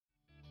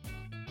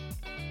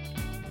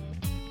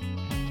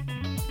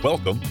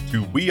Welcome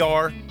to We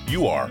Are,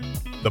 You Are,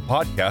 the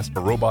podcast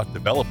for robot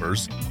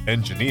developers,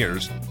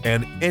 engineers,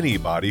 and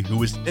anybody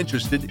who is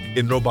interested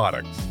in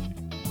robotics.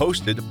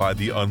 Hosted by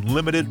the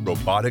Unlimited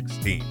Robotics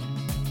team.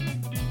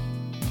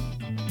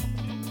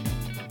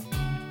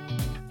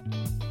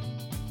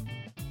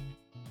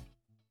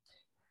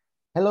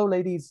 Hello,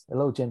 ladies.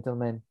 Hello,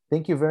 gentlemen.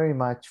 Thank you very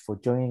much for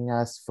joining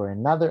us for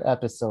another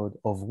episode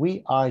of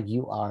We Are,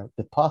 You Are,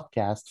 the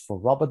podcast for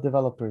robot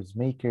developers,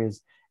 makers,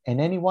 and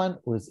anyone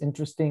who is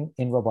interested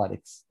in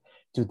robotics.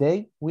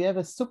 Today, we have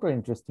a super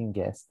interesting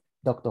guest,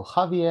 Dr.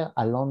 Javier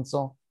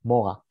Alonso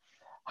Mora.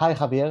 Hi,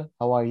 Javier.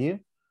 How are you?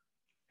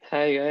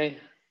 Hi, Guy.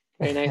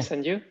 Very nice.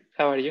 And you?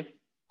 How are you?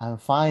 I'm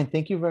fine.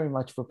 Thank you very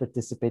much for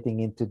participating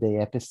in today's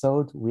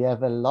episode. We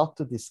have a lot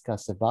to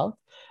discuss about.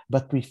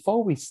 But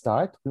before we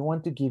start, we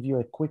want to give you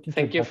a quick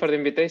introduction. Thank you for the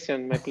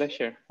invitation. My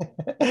pleasure.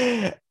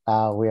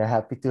 We are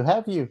happy to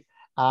have you.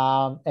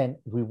 And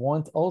we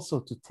want also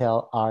to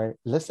tell our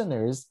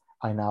listeners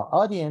and our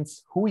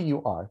audience who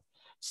you are.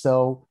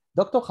 So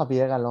Dr.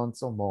 Javier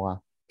Alonso Mora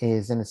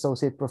is an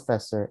associate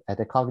professor at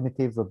the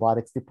Cognitive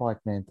Robotics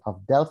Department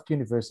of Delft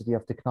University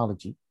of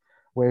Technology,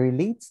 where he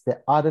leads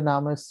the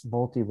Autonomous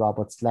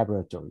Multi-Robots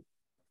Laboratory.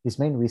 His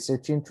main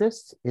research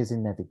interest is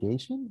in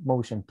navigation,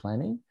 motion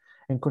planning,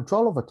 and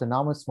control of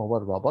autonomous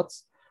mobile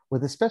robots,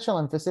 with a special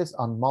emphasis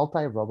on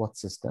multi-robot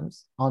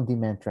systems,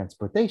 on-demand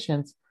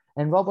transportations,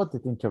 and robots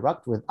that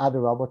interact with other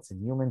robots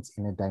and humans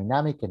in a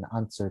dynamic and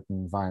uncertain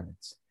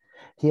environments.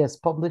 He has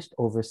published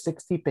over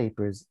 60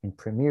 papers in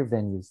premier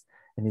venues,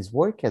 and his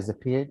work has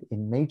appeared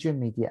in major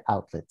media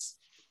outlets.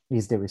 He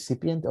is the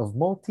recipient of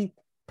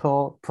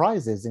multiple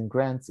prizes and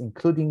grants,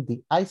 including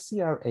the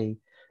ICRA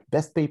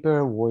Best Paper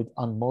Award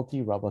on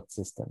Multi-Robot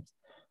Systems.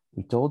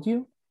 We told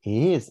you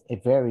he is a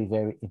very,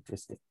 very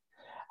interesting.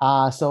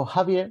 So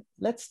Javier,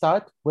 let's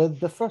start with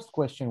the first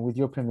question with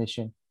your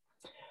permission.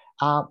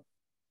 I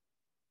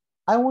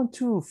want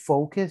to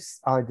focus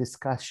our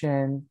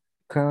discussion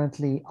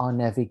currently on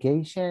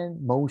navigation,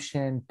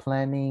 motion,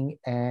 planning,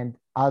 and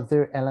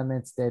other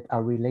elements that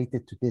are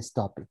related to this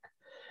topic.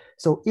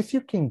 So if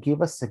you can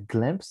give us a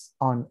glimpse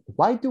on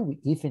why do we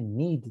even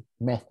need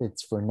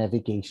methods for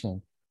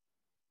navigation?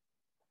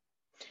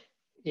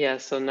 Yeah,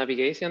 so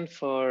navigation,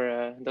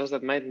 for those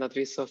that might not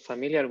be so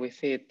familiar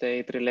with it,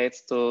 it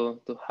relates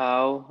to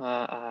how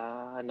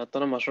an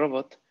autonomous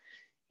robot,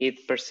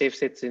 it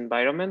perceives its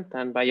environment.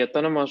 And by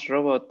autonomous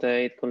robot,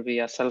 it could be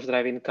a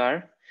self-driving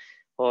car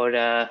or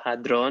a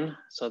drone.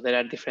 So there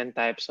are different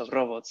types of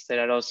robots. There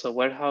are also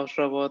warehouse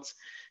robots.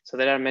 So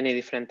there are many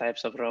different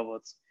types of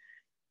robots.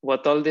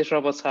 What all these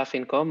robots have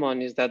in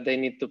common is that they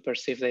need to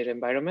perceive their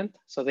environment.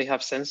 So they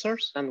have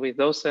sensors, and with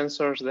those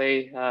sensors,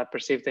 they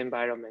perceive the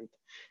environment.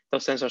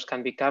 Those sensors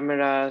can be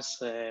cameras,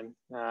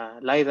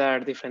 LiDAR,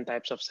 different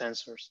types of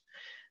sensors.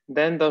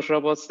 Then those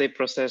robots, they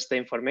process the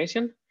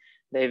information.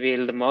 They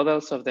build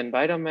models of the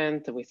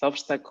environment with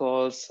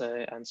obstacles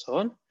and so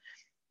on.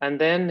 And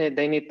then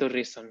they need to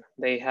reason.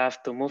 They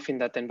have to move in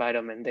that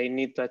environment. They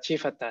need to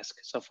achieve a task.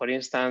 So for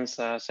instance,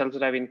 a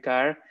self-driving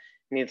car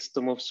needs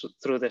to move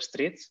through the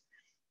streets.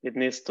 It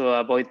needs to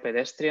avoid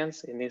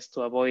pedestrians. It needs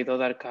to avoid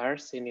other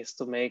cars. It needs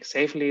to make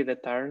safely the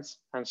turns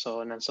and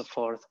so on and so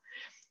forth.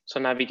 So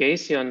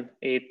navigation,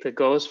 it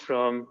goes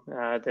from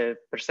the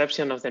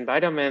perception of the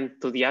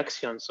environment to the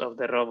actions of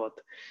the robot.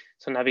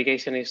 So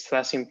navigation is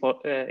thus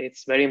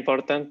it's very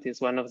important.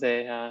 It's one of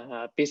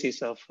the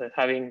pieces of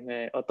having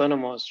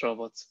autonomous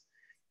robots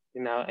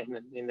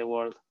in the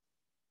world.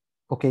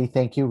 Okay,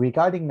 thank you.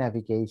 Regarding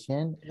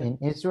navigation, in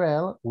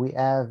Israel, we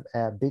have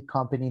a big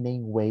company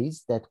named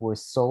Waze that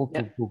was sold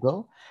to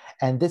Google,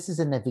 and this is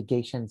a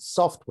navigation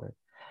software.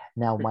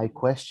 Now, my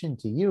question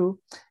to you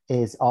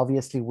is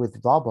obviously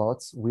with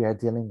robots, we are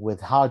dealing with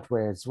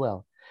hardware as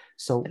well.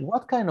 So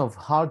what kind of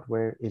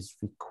hardware is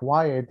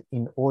required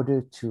in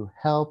order to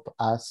help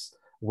us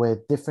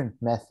with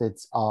different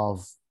methods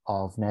of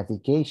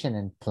navigation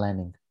and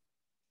planning?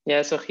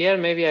 Yeah, so here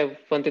maybe I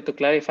wanted to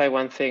clarify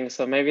one thing.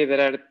 So maybe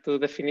there are two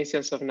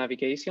definitions of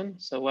navigation.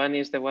 So one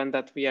is the one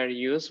that we are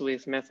used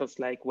with methods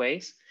like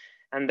Waze,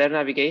 and their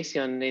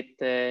navigation,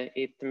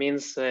 it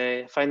means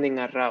finding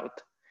a route.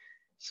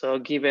 So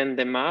given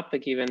the map,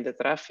 given the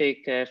traffic,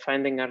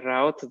 finding a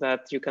route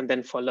that you can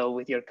then follow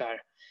with your car,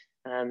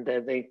 and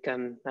they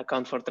can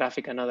account for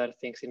traffic and other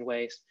things in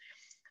Waze.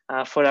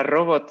 For a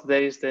robot,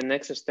 there is the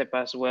next step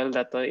as well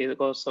that it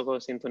also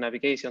goes into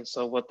navigation.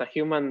 So what a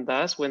human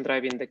does when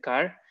driving the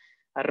car,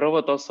 a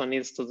robot also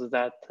needs to do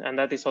that. And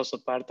that is also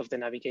part of the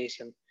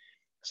navigation.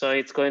 So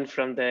it's going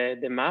from the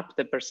map,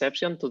 the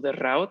perception, to the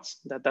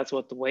routes, that's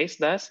what Waze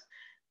does,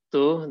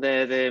 to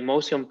the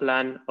motion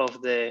plan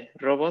of the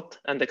robot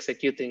and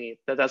executing it.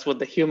 That's what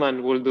the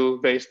human will do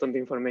based on the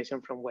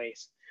information from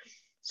Waze.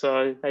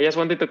 So I just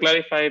wanted to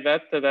clarify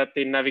that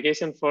in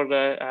navigation for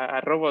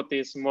a robot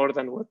is more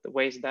than what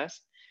Waze does.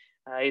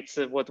 It's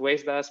what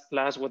Waze does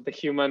plus what the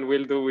human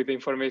will do with the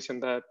information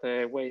that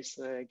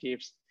Waze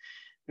gives.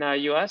 Now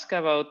you ask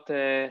about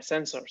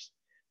sensors.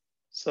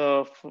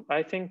 So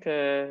I think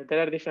there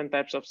are different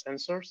types of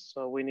sensors.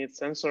 So we need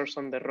sensors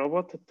on the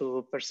robot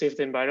to perceive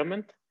the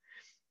environment.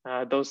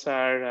 Those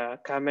are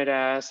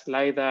cameras,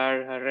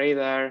 LiDAR,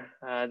 radar,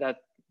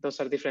 those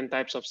are different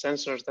types of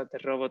sensors that the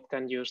robot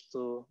can use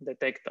to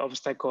detect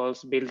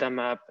obstacles, build a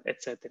map,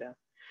 etc.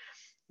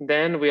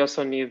 Then we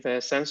also need the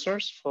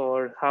sensors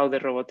for how the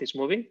robot is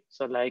moving.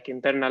 So like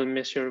internal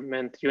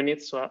measurement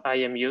units, so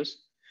IMUs.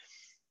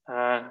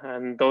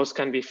 And those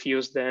can be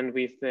fused then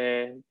with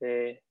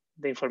the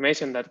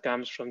information that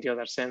comes from the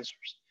other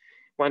sensors.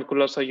 One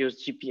could also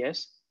use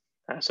GPS.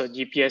 So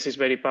GPS is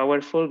very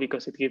powerful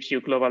because it gives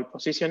you global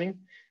positioning,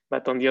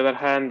 but on the other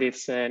hand,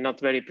 it's not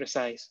very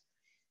precise.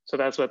 So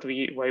that's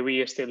why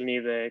we still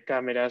need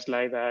cameras,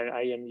 LiDAR,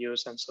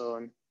 IMUs, and so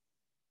on.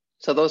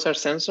 So those are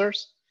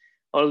sensors.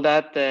 All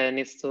that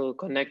needs to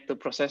connect to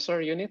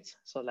processor units.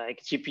 So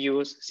like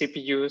GPUs,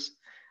 CPUs,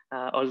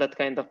 all that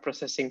kind of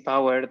processing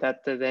power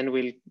that then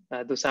will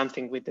do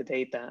something with the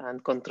data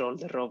and control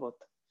the robot.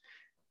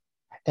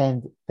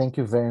 And thank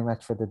you very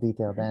much for the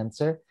detailed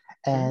answer.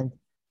 And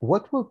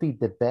what will be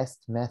the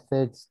best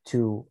methods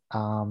to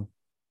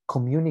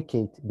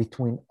communicate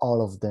between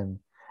all of them?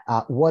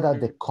 What are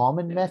the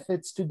common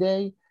methods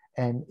today?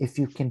 And if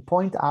you can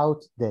point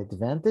out the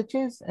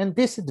advantages and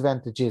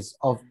disadvantages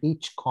of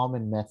each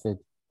common method.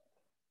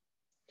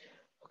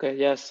 Okay,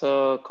 yeah,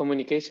 so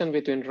communication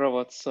between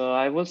robots. So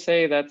I will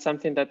say that's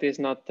something that is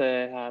not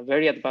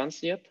very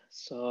advanced yet.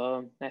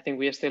 So I think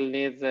we still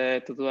need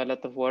to do a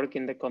lot of work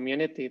in the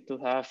community to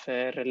have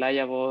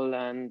reliable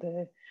and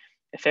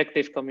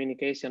effective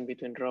communication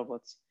between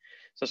robots.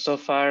 So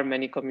far,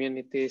 many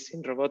communities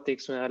in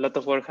robotics, a lot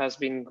of work has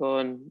been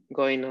going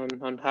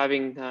on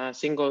having a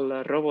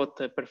single robot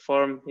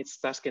perform its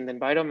task in the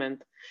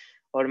environment,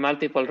 or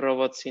multiple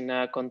robots in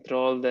a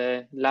controlled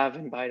lab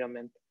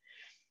environment.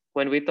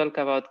 When we talk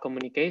about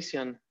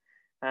communication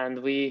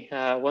and we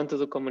want to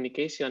do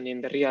communication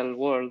in the real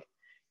world,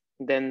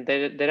 then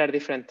there are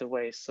different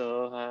ways.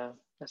 So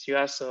as you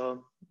asked,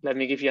 so let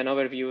me give you an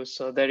overview.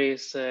 So there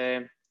is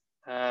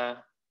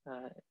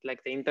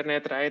like the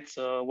internet, right?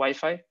 So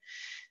Wi-Fi.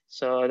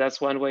 So that's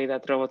one way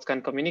that robots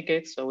can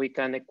communicate. So we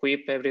can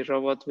equip every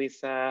robot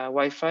with a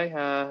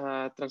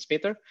Wi-Fi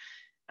transmitter.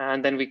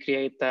 And then we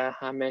create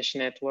a mesh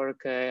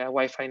network, a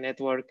Wi-Fi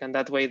network, and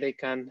that way they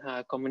can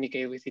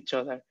communicate with each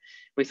other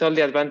with all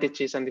the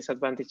advantages and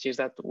disadvantages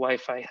that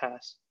Wi-Fi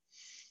has.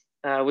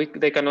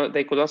 They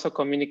could also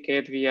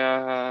communicate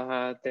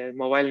via the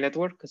mobile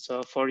network,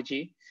 so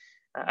 4G.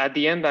 At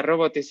the end, a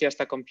robot is just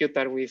a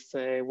computer with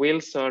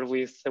wheels or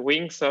with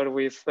wings or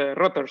with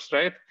rotors,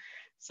 right?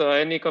 So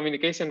any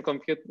communication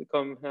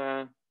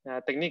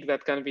technique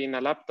that can be in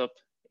a laptop,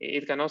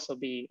 it can also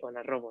be on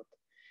a robot.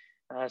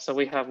 So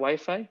we have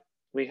Wi-Fi,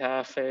 we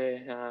have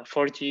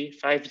 4G,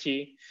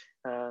 5G,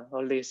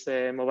 all this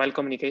mobile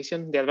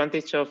communication. The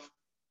advantage of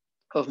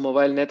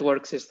mobile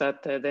networks is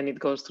that then it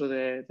goes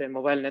through the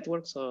mobile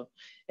network. So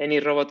any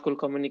robot could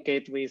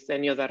communicate with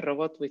any other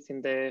robot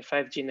within the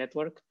 5G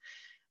network.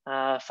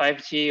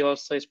 5G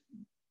also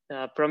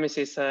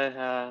promises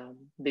a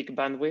big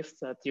bandwidth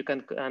that you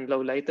can and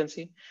low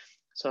latency.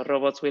 So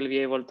robots will be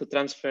able to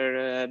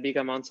transfer big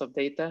amounts of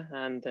data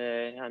and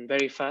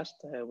very fast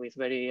with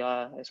very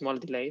small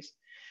delays.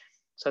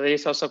 So there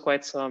is also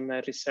quite some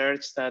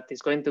research that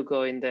is going to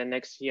go in the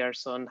next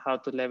years on how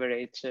to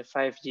leverage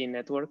 5G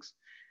networks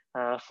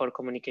for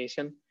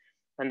communication.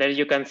 And there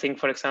you can think,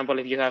 for example,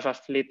 if you have a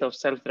fleet of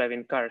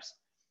self-driving cars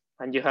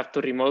and you have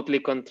to remotely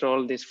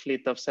control this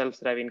fleet of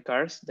self-driving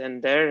cars, then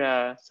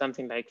there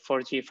something like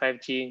 4G,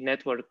 5G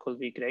network could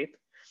be great.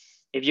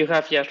 If you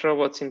have just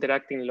robots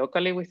interacting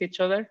locally with each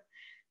other,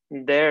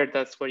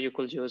 that's where you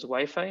could use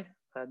Wi-Fi.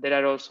 There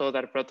are also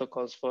other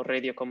protocols for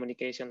radio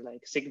communication,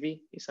 like Zigbee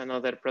is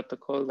another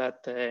protocol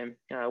that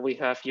we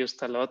have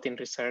used a lot in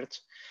research.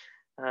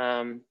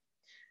 And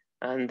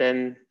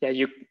then,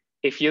 yeah,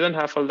 if you don't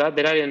have all that,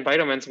 there are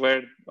environments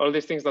where all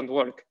these things don't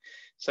work.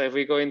 So if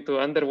we go into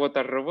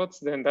underwater robots,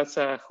 then that's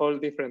a whole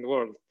different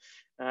world.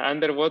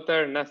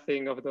 Underwater,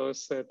 nothing of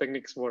those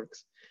techniques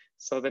works.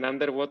 So then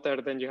underwater,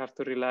 then you have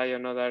to rely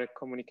on other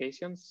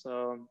communications.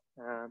 So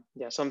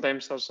yeah,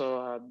 sometimes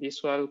also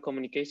visual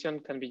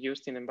communication can be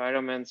used in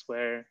environments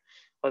where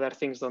other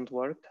things don't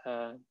work.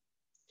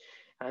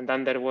 And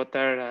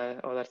underwater,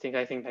 other things,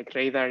 I think like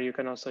radar, you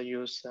can also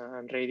use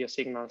and radio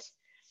signals.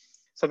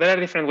 So there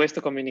are different ways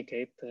to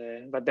communicate,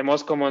 but the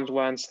most common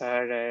ones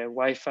are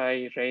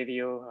Wi-Fi,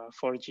 radio,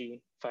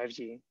 4G,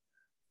 5G.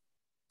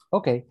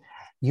 Okay.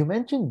 You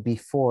mentioned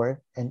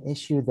before an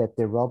issue that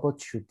the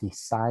robot should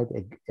decide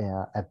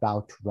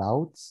about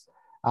routes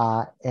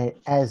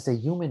as a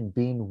human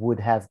being would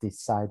have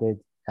decided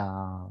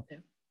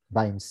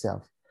by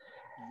himself.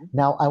 Mm-hmm.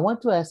 Now, I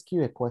want to ask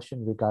you a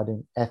question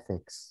regarding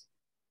ethics.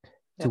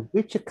 Yeah. To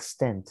which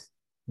extent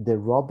the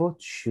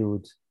robot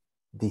should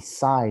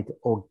decide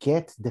or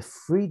get the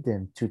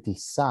freedom to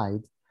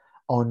decide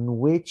on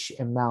which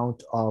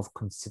amount of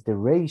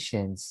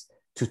considerations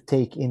to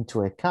take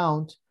into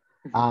account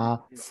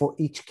for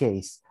each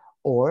case?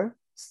 Or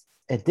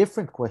a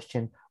different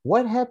question,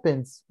 what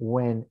happens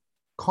when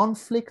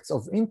conflicts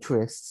of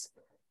interests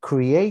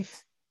create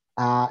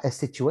a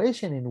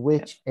situation in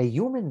which a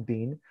human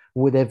being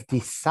would have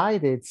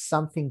decided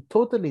something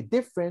totally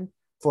different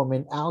from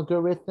an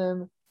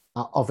algorithm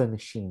of a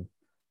machine.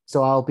 So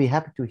I'll be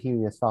happy to hear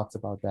your thoughts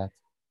about that.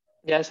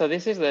 Yeah, so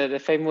this is the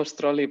famous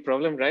trolley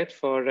problem, right?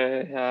 For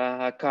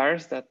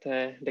cars, that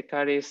the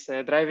car is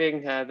driving,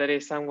 there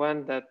is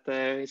someone that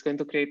is going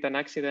to create an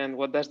accident.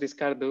 What does this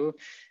car do?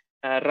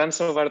 Runs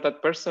over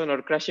that person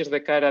or crashes the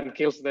car and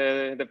kills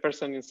the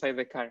person inside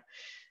the car.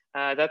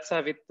 That's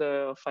a bit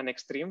of an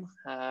extreme.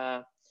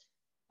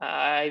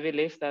 I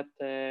believe that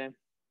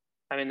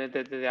I mean,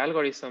 the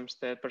algorithms,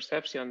 the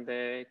perception,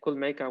 they could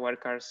make our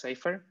cars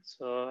safer.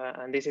 So,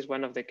 and this is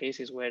one of the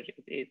cases where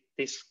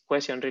this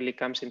question really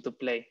comes into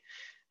play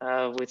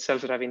with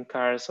self-driving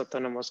cars,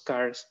 autonomous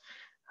cars.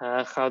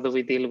 How do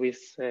we deal with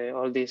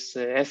all these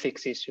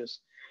ethics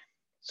issues?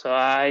 So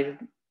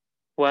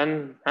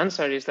one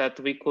answer is that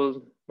we could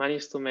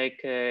manage to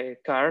make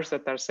cars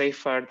that are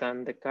safer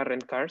than the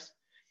current cars.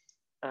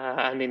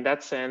 And in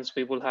that sense,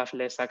 we will have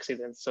less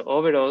accidents. So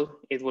overall,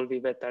 it will be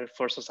better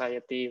for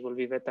society, it will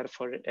be better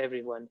for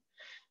everyone.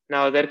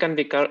 Now, there can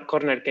be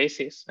corner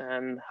cases,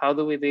 and how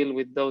do we deal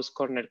with those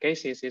corner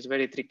cases is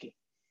very tricky.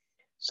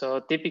 So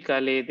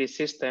typically, these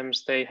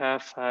systems, they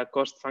have a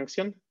cost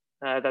function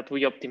that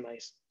we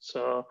optimize.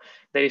 So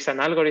there is an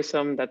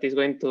algorithm that is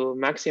going to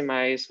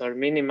maximize or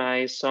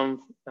minimize some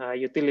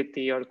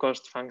utility or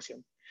cost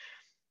function.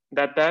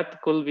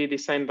 That could be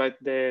designed by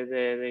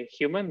the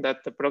human that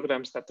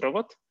programs that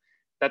robot,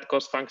 that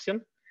cost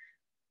function,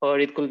 or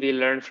it could be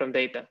learned from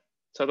data.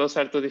 So those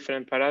are two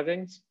different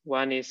paradigms.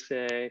 One is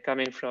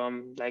coming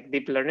from like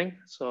deep learning,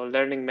 so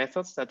learning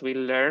methods that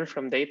will learn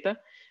from data,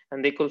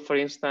 and they could, for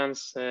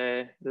instance,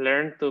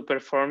 learn to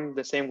perform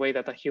the same way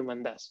that a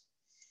human does.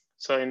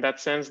 So in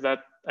that sense, that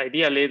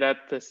ideally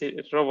that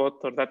robot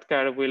or that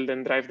car will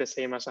then drive the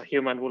same as a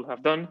human would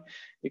have done,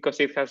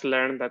 because it has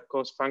learned that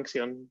cost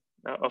function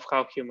of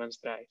how humans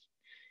drive.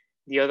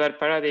 The other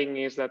paradigm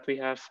is that we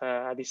have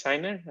a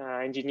designer,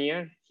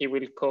 engineer, he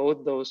will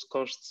code those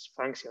cost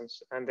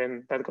functions, and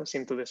then that goes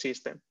into the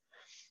system.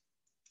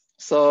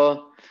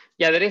 So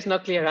yeah, there is no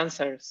clear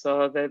answer.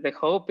 So the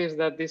hope is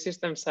that these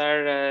systems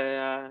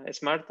are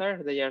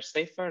smarter, they are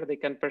safer, they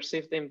can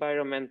perceive the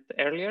environment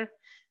earlier,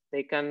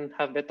 they can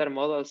have better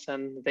models,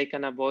 and they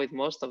can avoid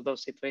most of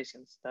those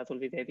situations. That will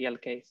be the ideal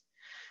case.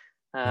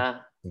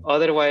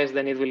 Otherwise,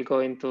 then it will go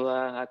into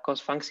a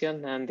cost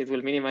function, and it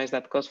will minimize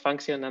that cost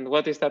function. And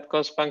what is that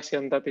cost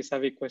function? That is a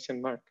big question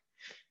mark.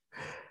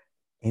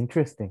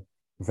 Interesting,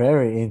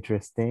 very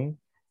interesting.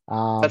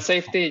 But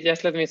safety,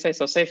 just let me say,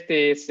 so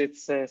safety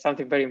it's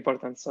something very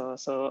important. So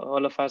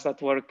all of us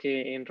that work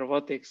in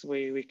robotics,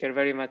 we care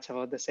very much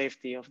about the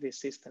safety of these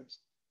systems.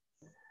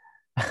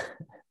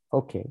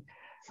 Okay.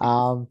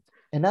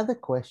 Another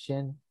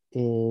question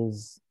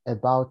is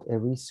about a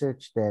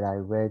research that I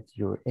read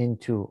you're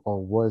into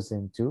or was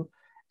into,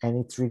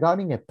 and it's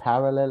regarding a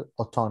parallel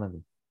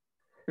autonomy.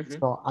 Mm-hmm.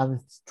 So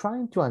I'm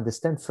trying to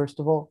understand, first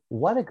of all,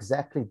 what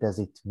exactly does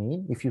it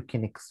mean, if you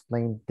can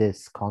explain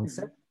this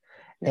concept,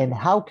 mm-hmm. and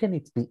how can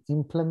it be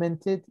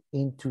implemented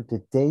into the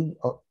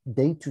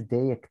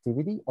day-to-day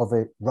activity of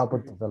a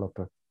robot mm-hmm.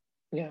 developer?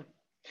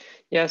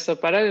 Yeah, so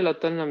parallel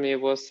autonomy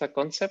was a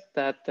concept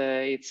that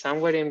it's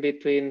somewhere in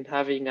between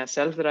having a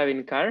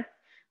self-driving car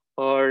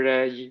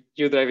or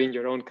you driving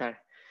your own car.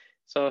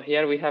 So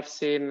here we have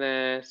seen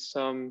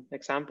some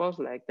examples,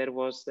 like there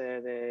was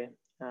the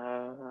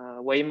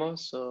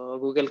Waymos or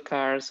Google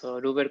cars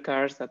or Uber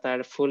cars that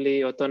are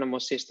fully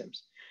autonomous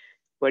systems.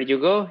 Where you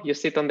go, you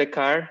sit on the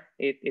car,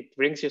 it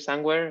brings you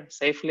somewhere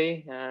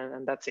safely,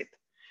 and that's it.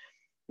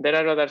 There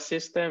are other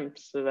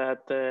systems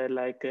that,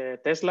 like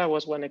Tesla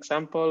was one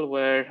example,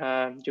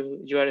 where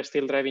you are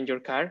still driving your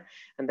car,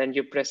 and then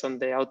you press on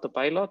the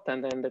autopilot,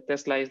 and then the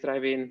Tesla is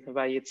driving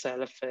by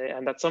itself.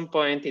 And at some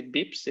point it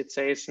beeps, it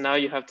says, now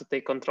you have to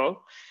take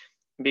control,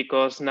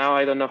 because now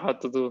I don't know how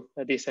to do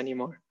this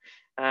anymore.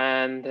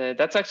 And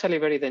that's actually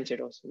very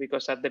dangerous,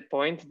 because at the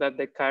point that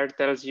the car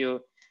tells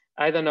you,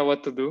 I don't know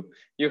what to do,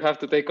 you have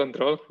to take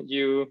control.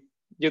 You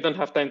don't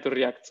have time to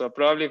react. So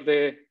probably if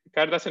the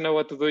car doesn't know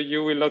what to do,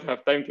 you will not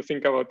have time to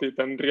think about it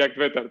and react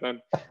better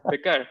than the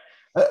car.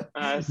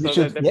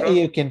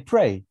 You can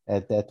pray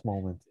at that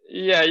moment.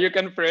 Yeah, you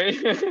can pray,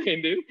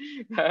 indeed.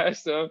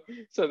 So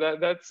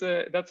that's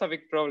a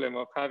big problem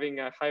of having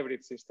a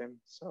hybrid system.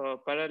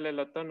 So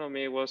parallel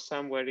autonomy was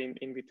somewhere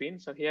in between.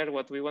 So here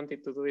what we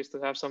wanted to do is to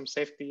have some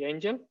safety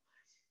angel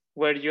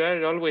where you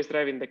are always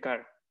driving the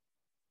car.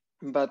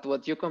 But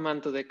what you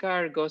command to the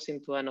car goes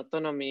into an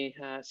autonomy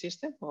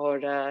system or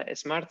a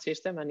smart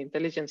system, an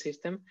intelligent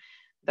system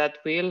that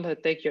will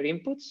take your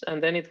inputs,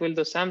 and then it will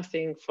do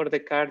something for the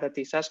car that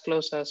is as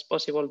close as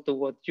possible to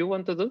what you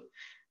want to do,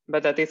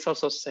 but that it's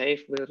also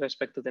safe with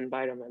respect to the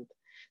environment.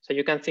 So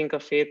you can think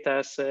of it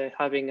as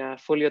having a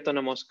fully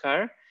autonomous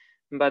car,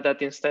 but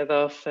that instead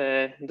of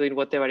doing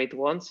whatever it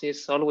wants,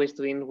 is always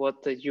doing what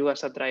you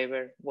as a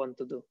driver want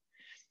to do,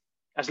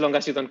 as long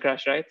as you don't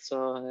crash, right?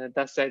 So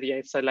that's the idea.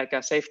 It's like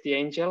a safety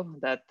angel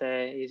that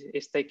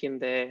is taking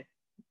the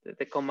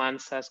the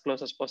commands as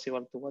close as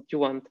possible to what you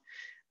want,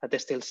 but they're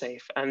still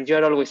safe. And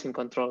you're always in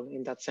control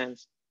in that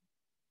sense.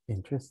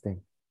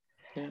 Interesting.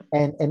 Yeah.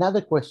 And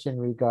another question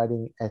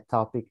regarding a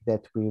topic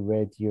that we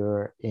read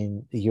you're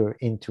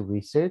into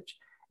research,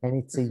 and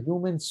it's a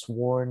human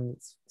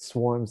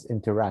swarms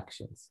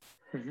interactions.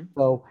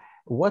 So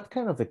what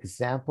kind of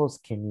examples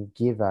can you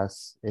give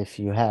us, if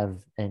you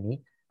have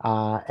any,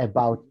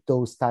 about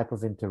those type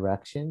of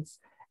interactions?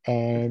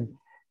 And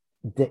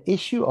the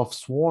issue of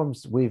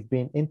swarms, we've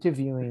been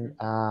interviewing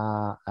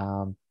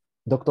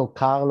Dr.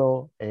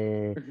 Carlo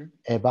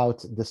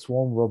about the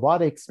swarm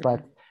robotics,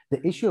 but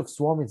the issue of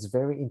swarm is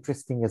very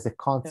interesting as a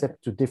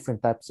concept to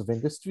different types of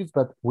industries,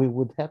 but we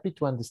would happy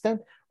to understand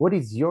what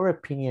is your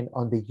opinion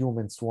on the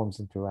human swarms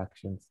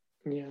interactions?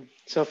 Yeah,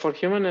 so for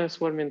human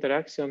swarm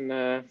interaction,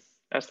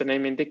 as the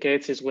name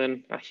indicates, is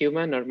when a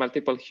human or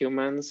multiple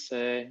humans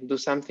do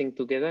something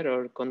together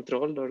or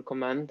control or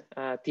command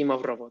a team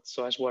of robots,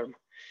 so a swarm.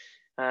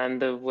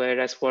 And where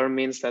a swarm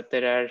means that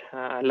there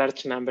are a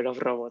large number of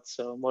robots,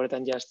 so more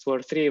than just 2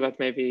 or 3, but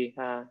maybe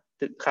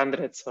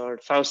hundreds or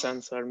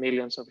thousands or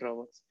millions of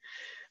robots.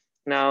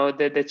 Now,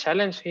 the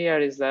challenge here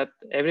is that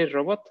every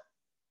robot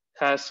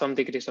has some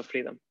degrees of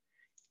freedom.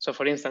 So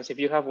for instance, if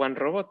you have one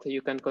robot,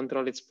 you can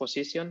control its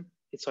position,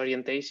 its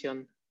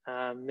orientation,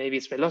 maybe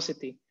its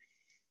velocity.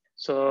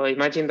 So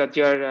imagine that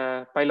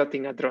you're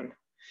piloting a drone.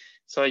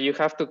 So you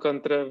have to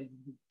control,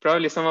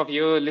 probably some of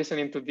you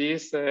listening to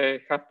this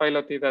have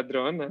piloted a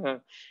drone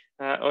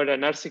or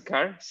an RC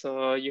car.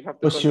 So you have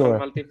to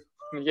control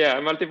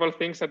multiple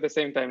things at the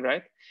same time,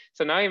 right?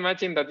 So now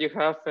imagine that you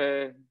have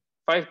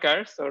 5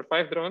 cars or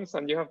 5 drones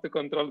and you have to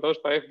control those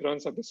 5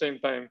 drones at the same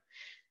time.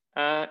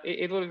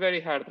 It will be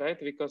very hard, right?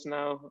 Because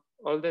now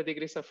all the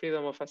degrees of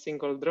freedom of a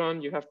single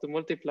drone, you have to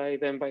multiply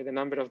them by the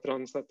number of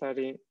drones that are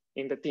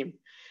in the team.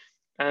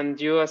 And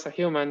you as a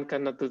human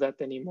cannot do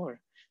that anymore.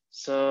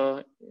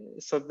 So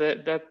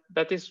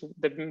that is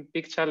the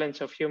big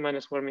challenge of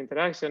human swarm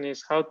interaction,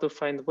 is how to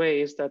find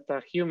ways that a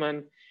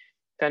human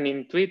can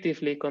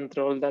intuitively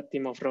control that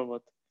team of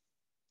robots.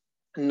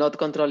 Not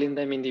controlling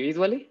them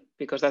individually,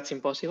 because that's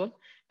impossible,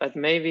 but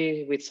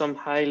maybe with some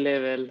high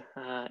level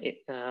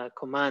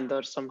command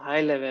or some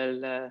high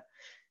level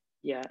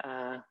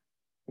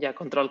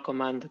control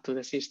command to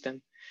the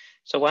system.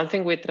 So one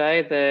thing we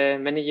tried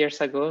many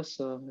years ago,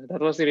 so that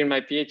was during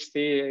my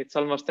PhD, it's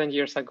almost 10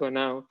 years ago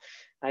now.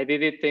 I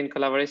did it in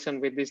collaboration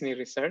with Disney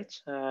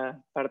Research,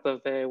 part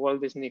of the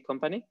Walt Disney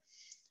Company.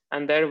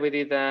 And there we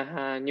did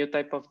a new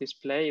type of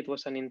display. It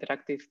was an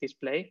interactive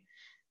display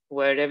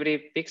where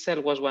every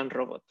pixel was one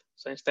robot.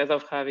 So instead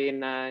of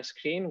having a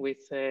screen with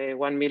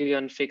 1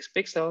 million fixed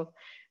pixels,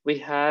 we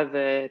had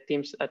a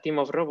team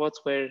of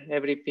robots where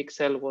every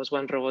pixel was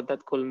one robot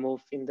that could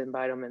move in the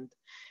environment.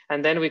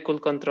 And then we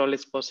could control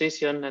its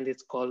position and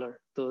its color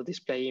to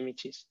display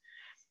images.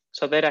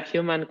 So there a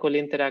human could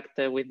interact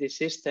with the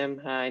system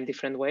in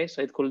different ways.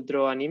 So it could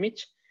draw an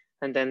image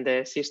and then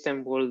the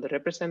system will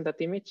represent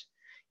that image.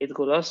 It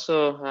could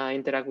also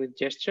interact with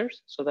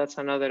gestures. So that's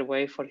another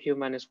way for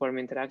human swarm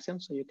interaction.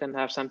 So you can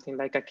have something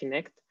like a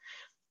Kinect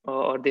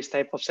or this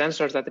type of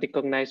sensors that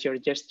recognize your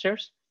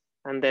gestures.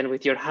 And then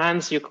with your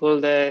hands, you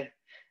could,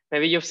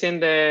 maybe you've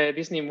seen the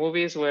Disney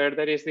movies where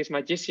there is this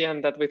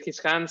magician that with his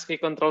hands, he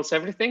controls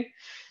everything.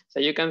 So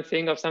you can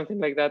think of something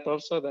like that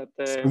also. That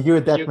so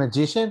you're that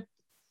magician?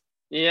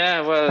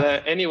 Yeah,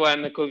 well,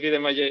 anyone could be the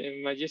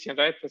magician,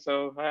 right?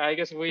 So I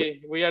guess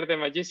we are the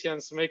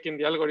magicians making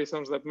the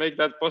algorithms that make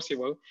that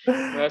possible,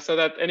 so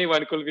that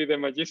anyone could be the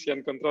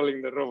magician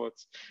controlling the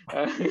robots.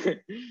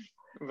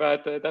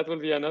 But that will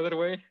be another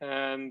way.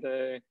 And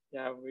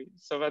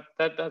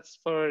that's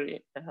for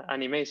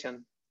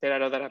animation. There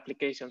are other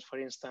applications, for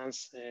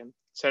instance,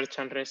 search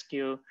and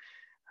rescue,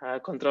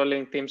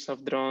 controlling teams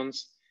of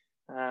drones.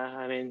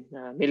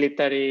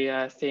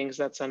 Military things,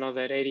 that's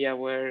another area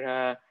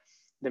where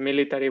the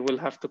military will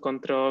have to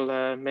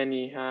control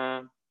many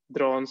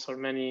drones or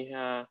many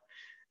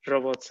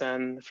robots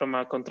and from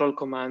a control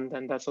command,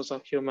 and that's also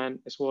human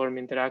swarm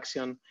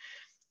interaction.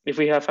 If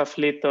we have a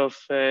fleet of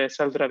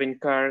self-driving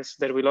cars,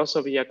 there will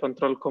also be a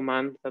control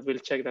command that will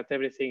check that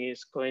everything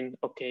is going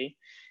okay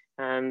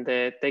and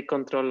take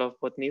control of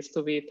what needs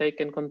to be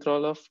taken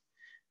control of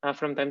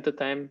from time to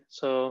time.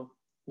 So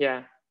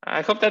yeah,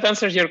 I hope that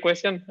answers your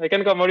question. I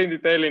can go more in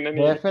detail in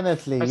any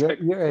Definitely.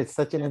 aspect. You're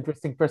such an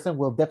interesting person.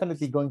 We're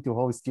definitely going to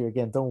host you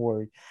again. Don't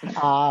worry.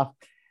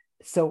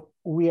 So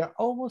we are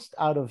almost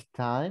out of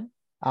time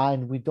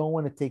and we don't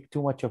want to take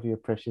too much of your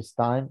precious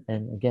time.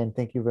 And again,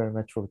 thank you very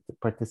much for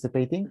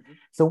participating.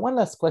 So one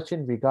last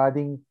question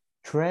regarding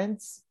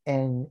trends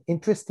and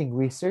interesting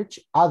research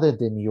other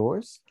than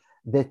yours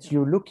that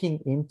you're looking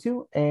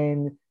into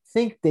and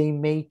think they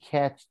may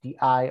catch the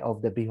eye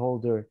of the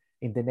beholder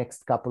in the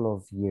next couple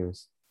of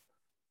years.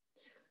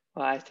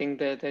 Well, I think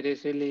that there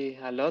is really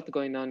a lot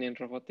going on in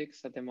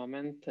robotics at the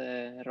moment.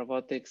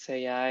 Robotics,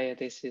 AI,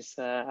 this is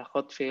a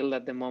hot field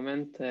at the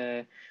moment.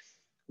 There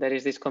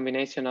is this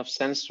combination of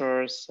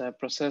sensors,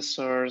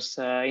 processors,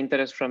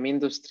 interest from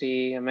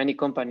industry, many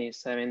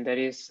companies. I mean, there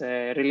is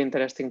really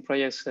interesting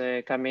projects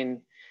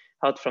coming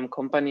out from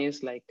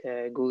companies like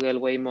Google,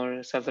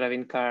 Waymo,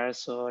 self-driving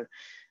cars, or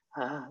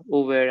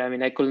Uber. I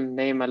mean, I could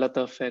name a lot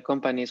of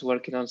companies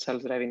working on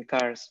self-driving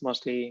cars,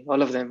 mostly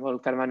all of them, all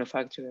car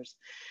manufacturers.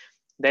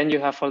 Then you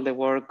have all the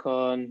work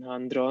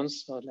on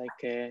drones, so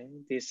like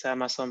this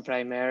Amazon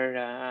Prime Air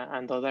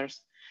and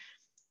others.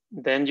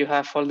 Then you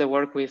have all the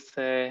work with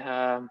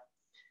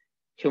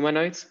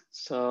humanoids.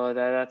 So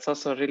that's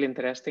also really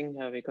interesting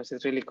because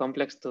it's really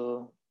complex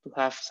to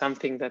have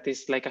something that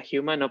is like a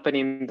human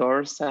opening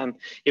doors and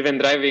even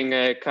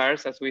driving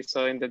cars, as we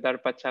saw in the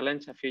DARPA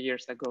challenge a few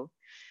years ago.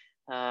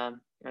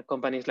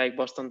 Companies like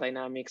Boston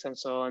Dynamics and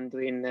so on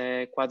doing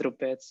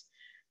quadrupeds.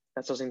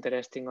 That's also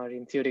interesting. Or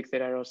in Zurich,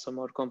 there are also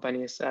more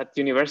companies. At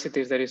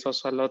universities, there is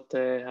also a lot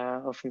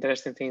of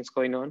interesting things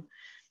going on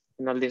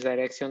in all these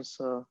directions.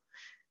 So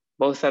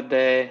both at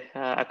the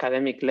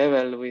academic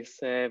level with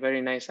very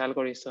nice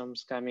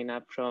algorithms coming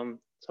up from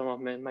some of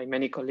my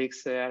many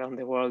colleagues around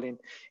the world in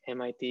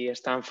MIT,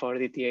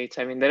 Stanford, ETH.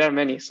 I mean, there are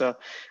many. So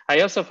I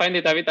also find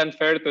it a bit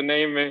unfair to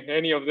name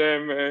any of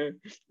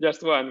them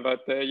just one.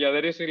 But yeah,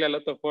 there is really a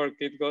lot of work.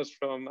 It goes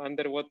from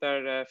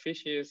underwater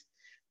fishes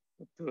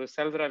to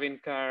self-driving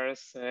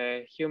cars,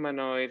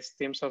 humanoids,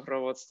 teams of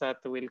robots that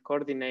will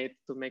coordinate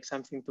to make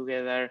something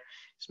together,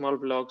 small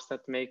blocks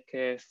that make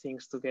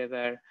things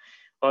together,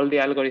 all the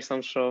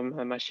algorithms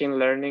from machine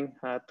learning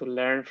to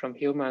learn from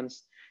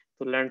humans,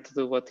 to learn to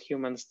do what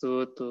humans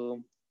do,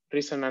 to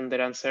reason under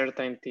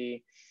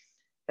uncertainty.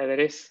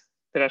 There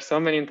are so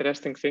many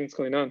interesting things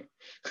going on.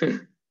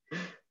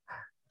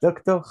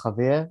 Dr.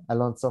 Javier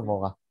Alonso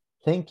Mora,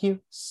 thank you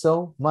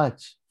so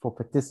much for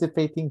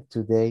participating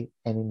today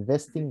and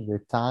investing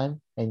your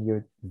time and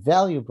your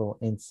valuable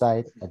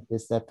insight at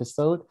this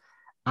episode.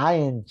 I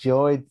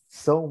enjoyed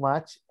so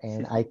much,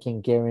 and I can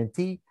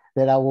guarantee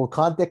that I will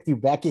contact you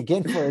back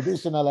again for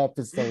additional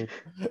episodes.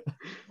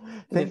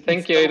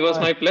 Thank you. It was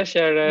my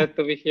pleasure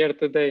to be here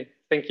today.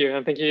 Thank you.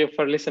 And thank you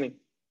for listening.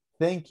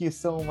 Thank you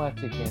so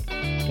much again.